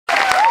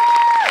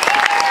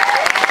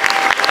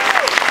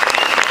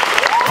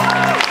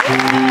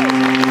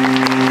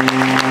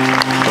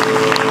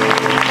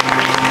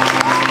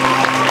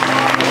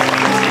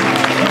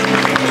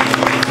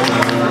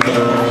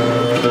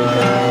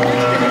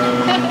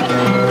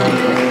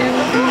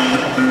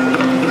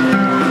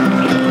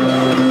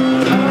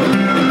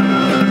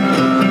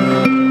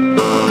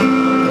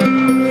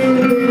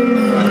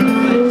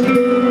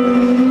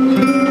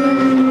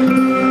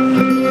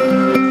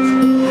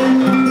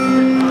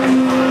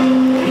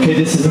Okay,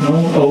 this is an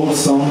old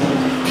song,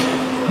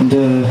 and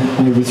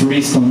it was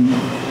released on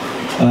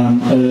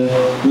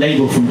a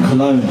label from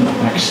Cologne,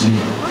 actually.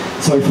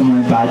 Sorry for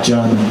my bad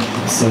German,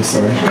 so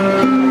sorry.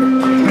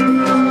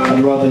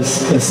 I'd rather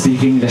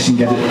speak English and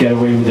get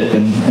away with it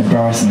than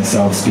embarrass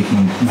myself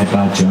speaking my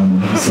bad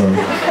German, sorry.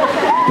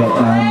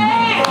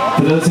 But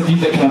for those of you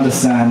that can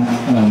understand,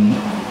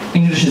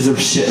 English is a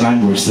shit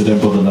language, so don't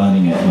bother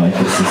learning it. Like,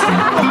 it's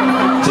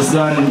just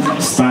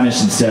learn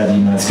Spanish instead.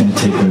 You know, it's going to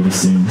take over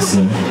soon.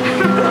 So,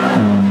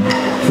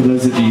 for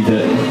those of you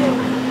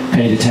that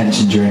paid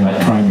attention during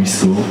like primary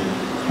school,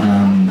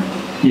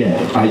 yeah,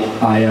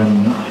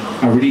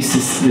 I released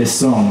this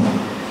song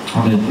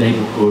on a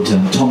label called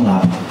Tom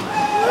Lab.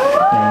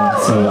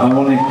 So I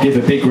want to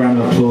give a big round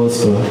of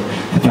applause for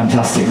the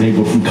fantastic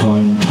label from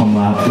Cologne, Tom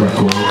Lab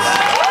Records.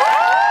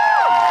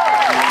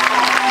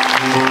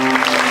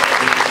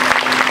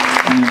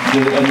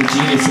 And the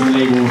genius of the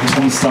label,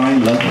 Tom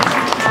Steinler,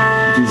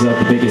 deserves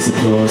the biggest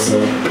applause. So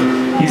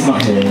he's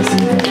not here, is he?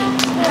 But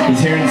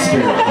he's here in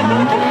spirit, you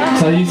know.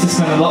 So I used to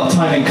spend a lot of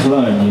time in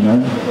Cologne, you know.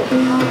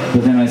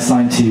 But then I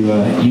signed to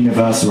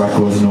Universal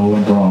Records and all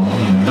went wrong,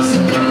 you know. So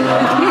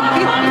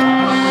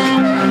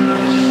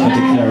I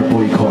declare a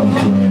boycott in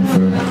Cologne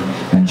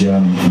and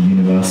Germany for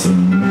Universal,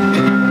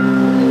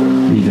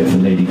 and leave it for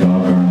Lady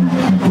Gaga and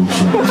kind of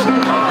bullshit.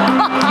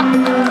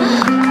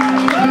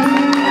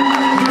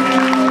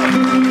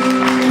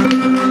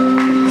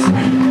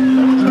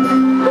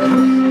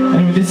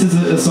 This is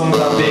a song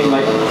about being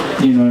like,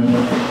 you know,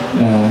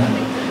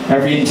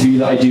 every interview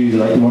that I do,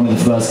 like one of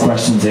the first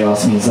questions they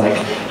ask me is like,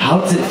 how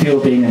does it feel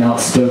being an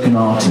outspoken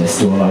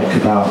artist, or like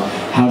about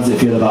how does it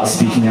feel about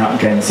speaking out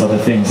against other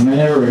things? And I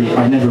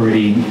never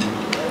really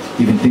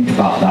even think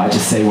about that. I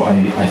just say what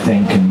I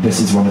think, and this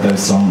is one of those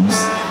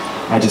songs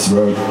I just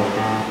wrote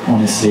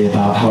honestly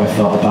about how I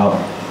felt about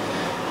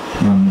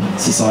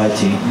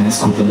society, and it's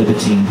called The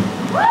Libertine.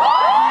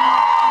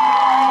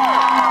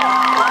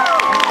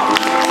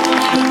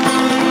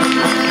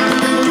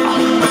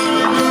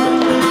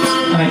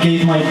 I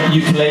gave my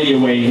ukulele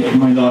away in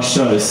my last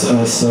show, so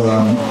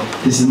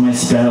this is my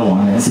spare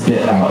one. It's a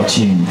bit out of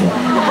tune, but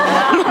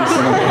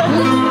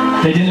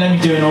they didn't let me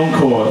do an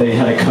encore. They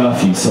had a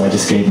curfew, so I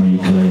just gave my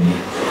ukulele.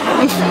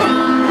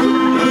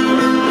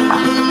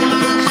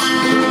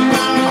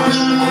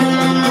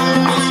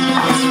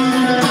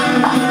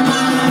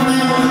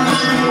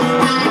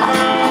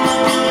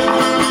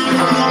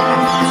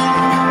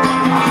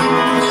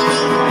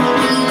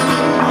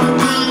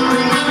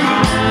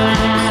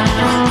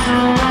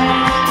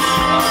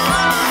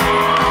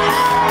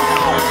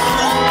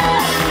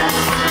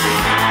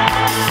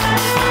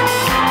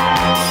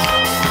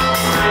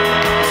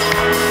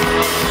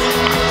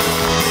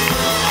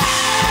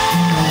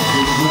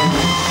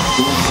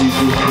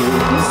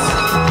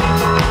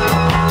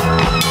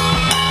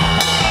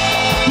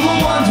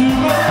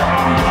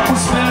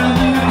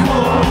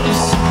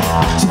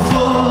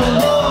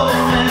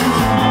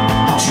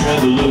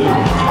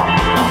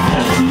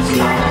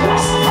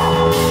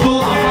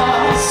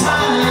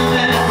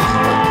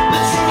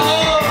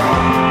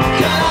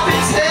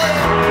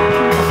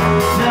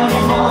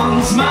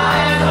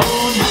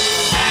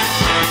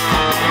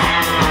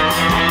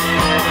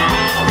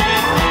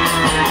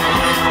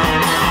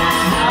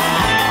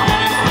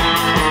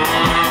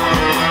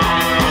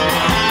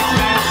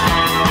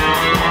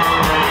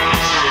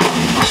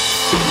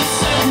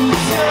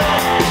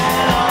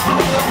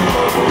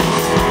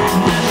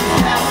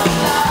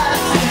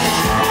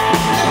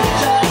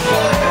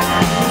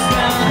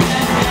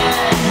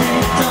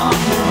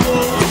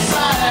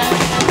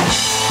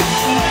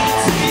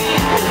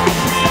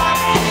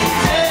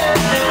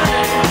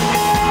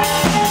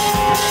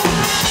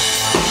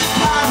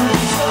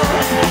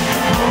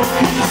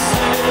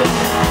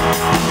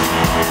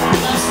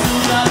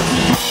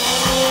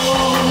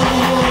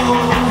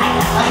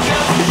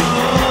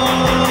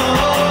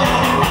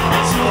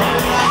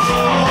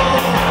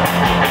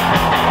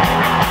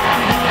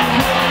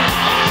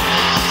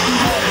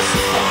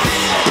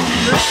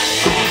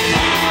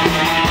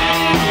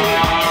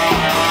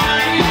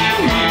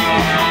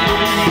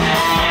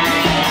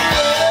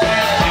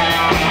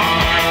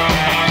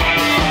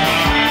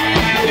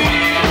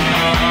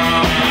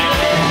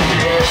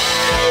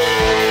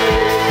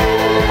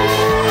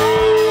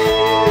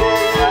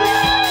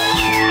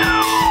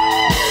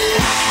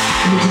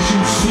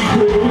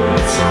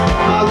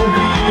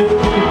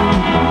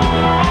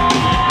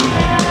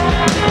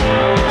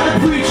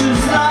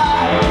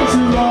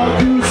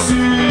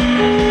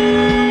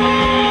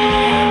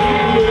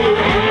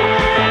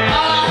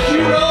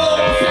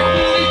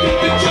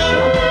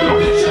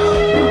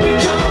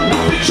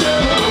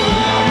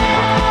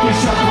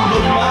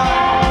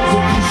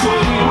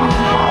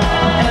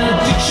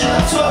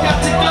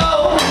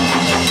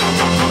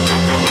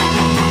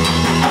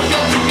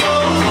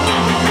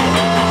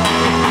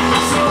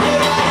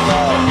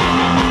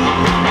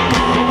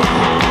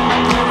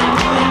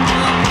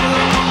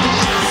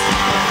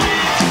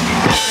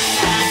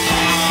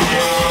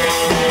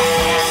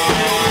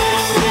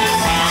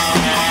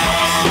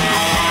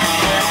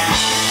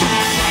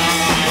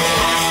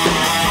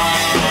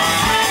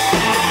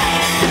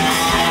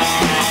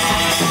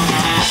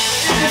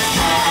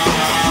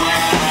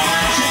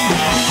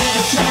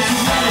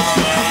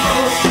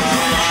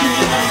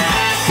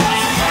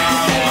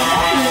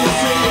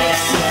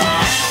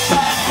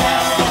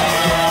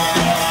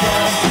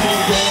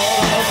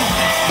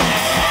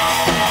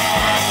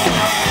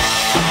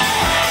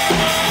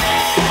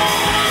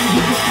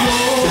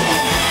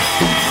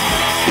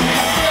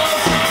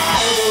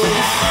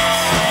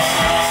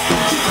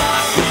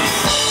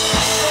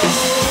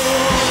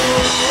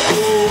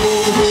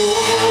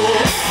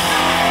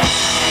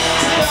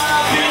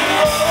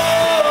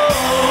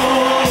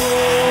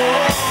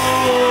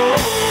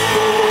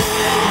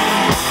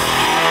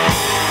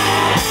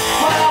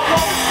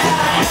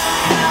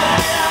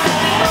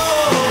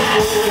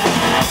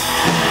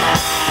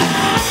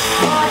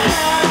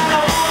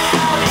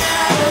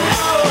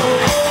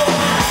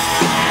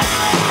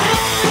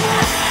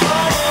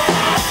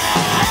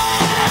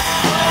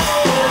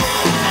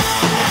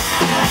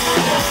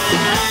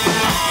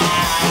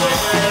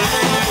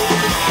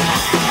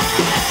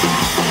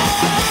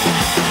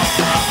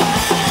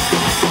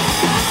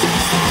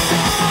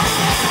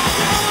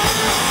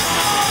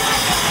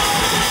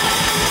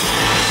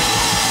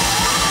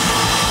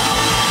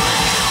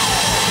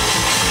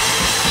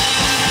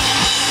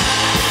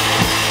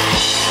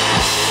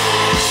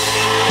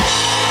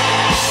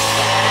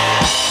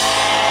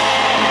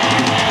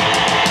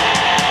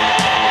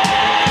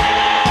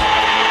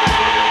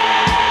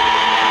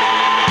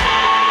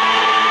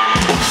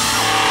 Bye.